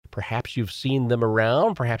Perhaps you've seen them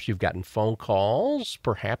around. Perhaps you've gotten phone calls.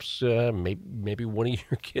 Perhaps maybe one of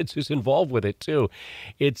your kids is involved with it too.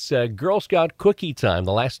 It's Girl Scout cookie time.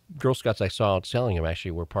 The last Girl Scouts I saw out selling them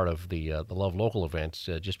actually were part of the Love Local events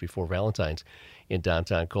just before Valentine's in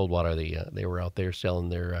downtown Coldwater. They were out there selling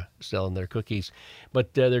their cookies,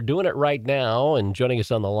 but they're doing it right now. And joining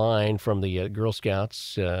us on the line from the Girl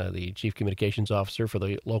Scouts, the Chief Communications Officer for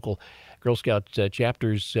the local Girl Scout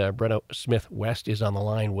chapters, Brenna Smith West, is on the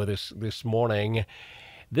line with us this morning.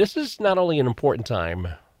 This is not only an important time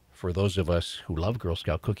for those of us who love Girl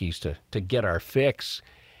Scout cookies to get our fix,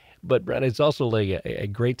 but Brenna, it's also a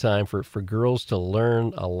great time for girls to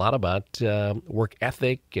learn a lot about work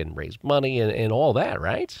ethic and raise money and all that,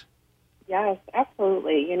 right? Yes,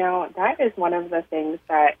 absolutely. That is one of the things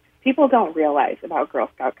that people don't realize about Girl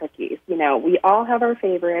Scout cookies. We all have our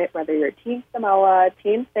favorite, whether you're Team Samoa,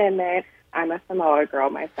 Team Thin Mint. I'm a Samoa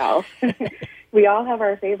girl myself. We all have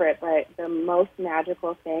our favorite, but the most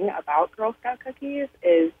magical thing about Girl Scout cookies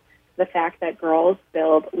is the fact that girls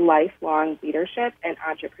build lifelong leadership and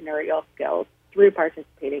entrepreneurial skills through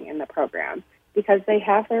participating in the program because they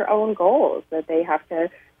have their own goals that they have to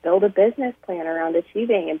build a business plan around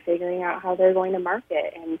achieving and figuring out how they're going to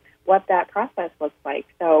market and what that process looks like.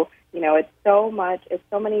 So, it's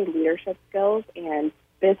so many leadership skills and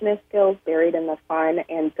business skills buried in the fun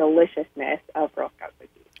and deliciousness of Girl Scout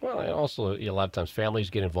cookies. Well, and also a lot of times families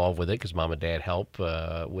get involved with it because mom and dad help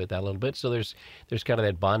with that a little bit. So there's kind of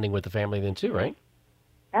that bonding with the family then too, right?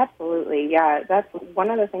 Absolutely, yeah. That's one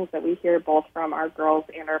of the things that we hear both from our girls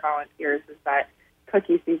and our volunteers is that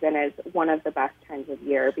cookie season is one of the best times of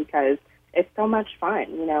year because it's so much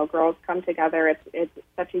fun. Girls come together. It's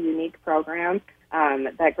such a unique program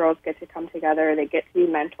that girls get to come together. They get to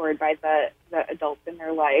be mentored by the adults in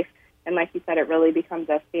their life. And like you said, it really becomes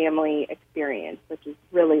a family experience, which is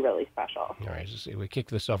really, really special. All right, so we kick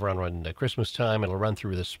this off around Christmas time. It'll run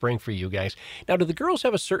through the spring for you guys. Now, do the girls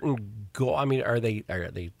have a certain goal? I mean, are they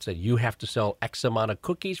said you have to sell X amount of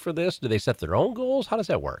cookies for this? Do they set their own goals? How does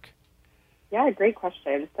that work? Yeah, great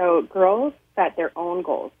question. So girls set their own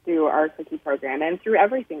goals through our cookie program and through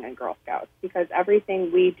everything in Girl Scouts because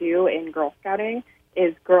everything we do in Girl Scouting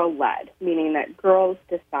is girl-led, meaning that girls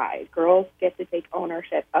decide. Girls get to take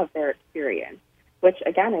ownership of their experience, which,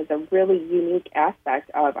 again, is a really unique aspect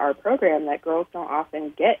of our program that girls don't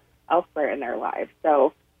often get elsewhere in their lives.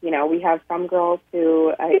 So, we have some girls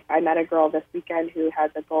who, I met a girl this weekend who has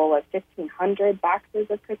a goal of 1,500 boxes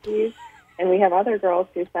of cookies, and we have other girls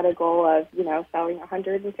who set a goal of, selling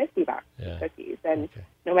 150 boxes of cookies. And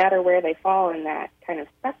no matter where they fall in that kind of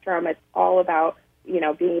spectrum, it's all about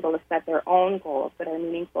being able to set their own goals that are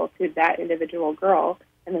meaningful to that individual girl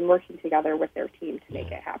and then working together with their team to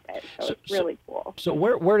make it happen. So it's really cool. So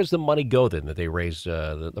where does the money go then that they raise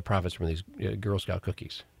the profits from these Girl Scout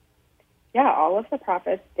cookies? Yeah, all of the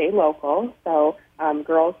profits stay local. So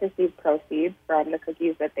girls receive proceeds from the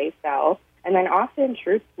cookies that they sell. And then often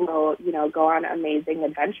troops will, go on amazing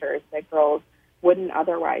adventures that girls wouldn't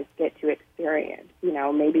otherwise get to experience.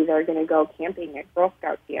 Maybe they're going to go camping at Girl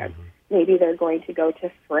Scout camp. Mm-hmm. Maybe they're going to go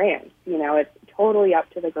to France. It's totally up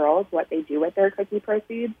to the girls what they do with their cookie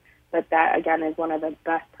proceeds. But that, again, is one of the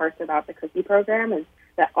best parts about the cookie program is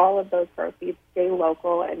that all of those proceeds stay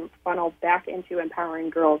local and funnel back into empowering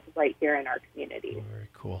girls right here in our community. Very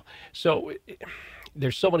cool. So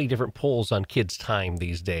there's so many different pulls on kids' time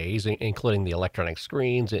these days, including the electronic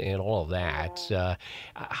screens and all of that.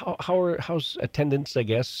 How's attendance, I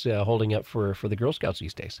guess, holding up for the Girl Scouts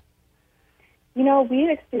these days? We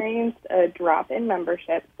experienced a drop in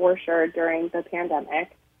membership for sure during the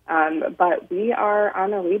pandemic, but we are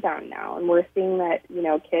on a rebound now, and we're seeing that,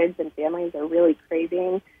 kids and families are really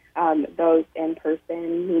craving those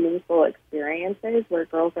in-person, meaningful experiences where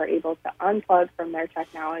girls are able to unplug from their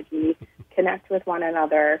technology, connect with one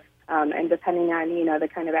another, and depending on, the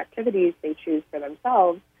kind of activities they choose for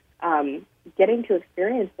themselves, getting to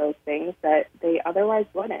experience those things that they otherwise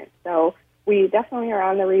wouldn't. So we definitely are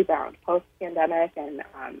on the rebound post-pandemic, and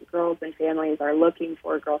girls and families are looking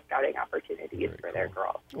for Girl Scouting opportunities for their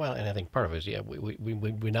girls. Well, and I think part of it is,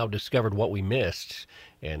 we now discovered what we missed,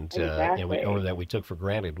 and exactly. Or that we took for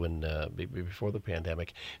granted when before the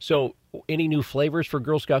pandemic. So, any new flavors for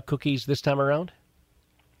Girl Scout cookies this time around?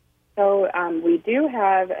 So we do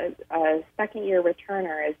have a second-year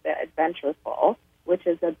returner is the Adventureful, which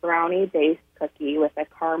is a brownie-based cookie with a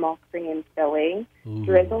caramel cream filling,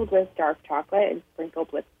 drizzled with dark chocolate and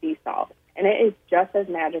sprinkled with sea salt. And it is just as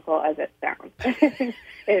magical as it sounds.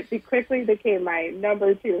 It quickly became my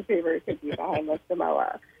number 2 favorite cookie behind the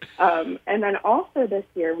Samoa. And then also this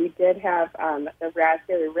year, we did have the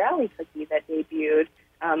Raspberry Rally cookie that debuted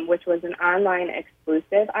which was an online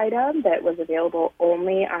exclusive item that was available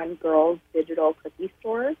only on girls' digital cookie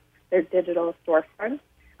stores, their digital storefronts.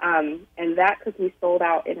 And that cookie sold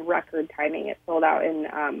out in record timing. It sold out in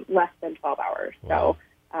less than 12 hours. Wow.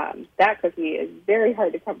 So that cookie is very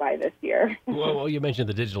hard to come by this year. Well, you mentioned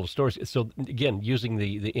the digital stores. So again, using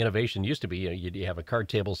the innovation used to be, you have a card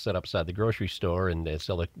table set up beside the grocery store and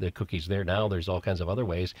sell the cookies there. Now there's all kinds of other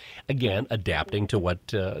ways. Again, adapting to what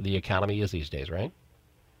the economy is these days, right?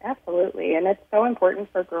 Absolutely. And it's so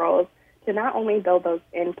important for girls to not only build those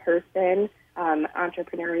in-person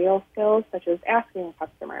entrepreneurial skills, such as asking a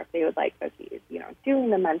customer if they would like cookies, doing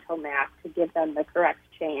the mental math to give them the correct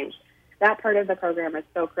change. That part of the program is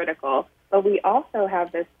so critical. But we also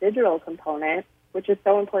have this digital component, which is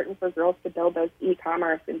so important for girls to build those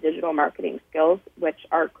e-commerce and digital marketing skills, which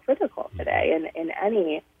are critical today in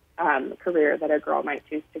any career that a girl might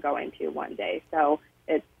choose to go into one day. So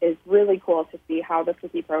it is really cool to see how the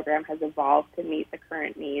cookie program has evolved to meet the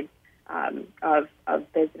current needs of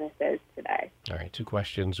businesses today. All right, two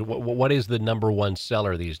questions. What is the number one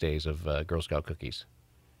seller these days of Girl Scout cookies?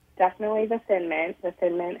 Definitely the Thin Mint. The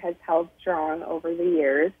Thin Mint has held strong over the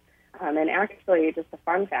years. And actually, just a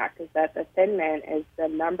fun fact is that the Thin Mint is the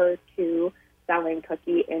number 2 selling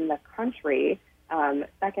cookie in the country,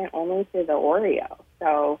 second only to the Oreo.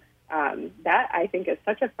 So that, I think, is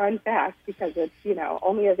such a fun fact because it's,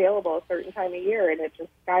 only available a certain time of year, and it just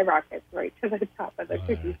skyrockets right to the top of the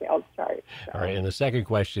cookie sales chart. So. All right, and the second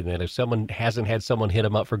question then, if someone hasn't had someone hit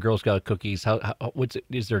them up for Girl Scout cookies,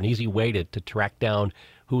 is there an easy way to track down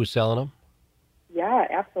who is selling them? Yeah,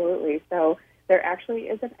 absolutely. So there actually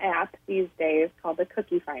is an app these days called the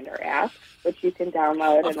Cookie Finder app, which you can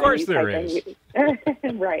download. Of course there is.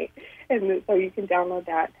 Right. And so you can download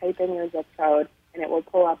that, type in your zip code, and it will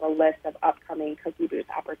pull up a list of upcoming cookie booth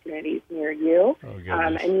opportunities near you.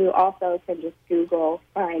 And you also can just Google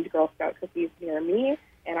find Girl Scout cookies near me,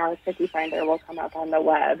 and our Cookie Finder will come up on the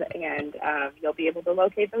web, and you'll be able to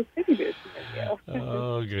locate those cookie booths near you.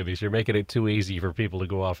 Oh, goodness. You're making it too easy for people to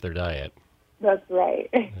go off their diet. That's right.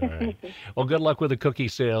 All right. Well, good luck with the cookie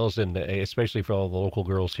sales, and especially for all the local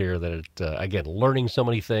girls here that, again, learning so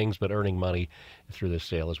many things, but earning money through this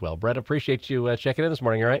sale as well. Brett, appreciate you checking in this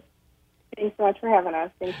morning, all right? Thanks so much for having us.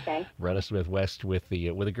 Thanks, Ken. Brenna Smith West with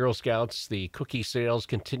the Girl Scouts, the cookie sales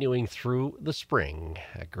continuing through the spring.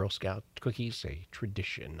 Girl Scout cookies, a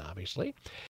tradition, obviously.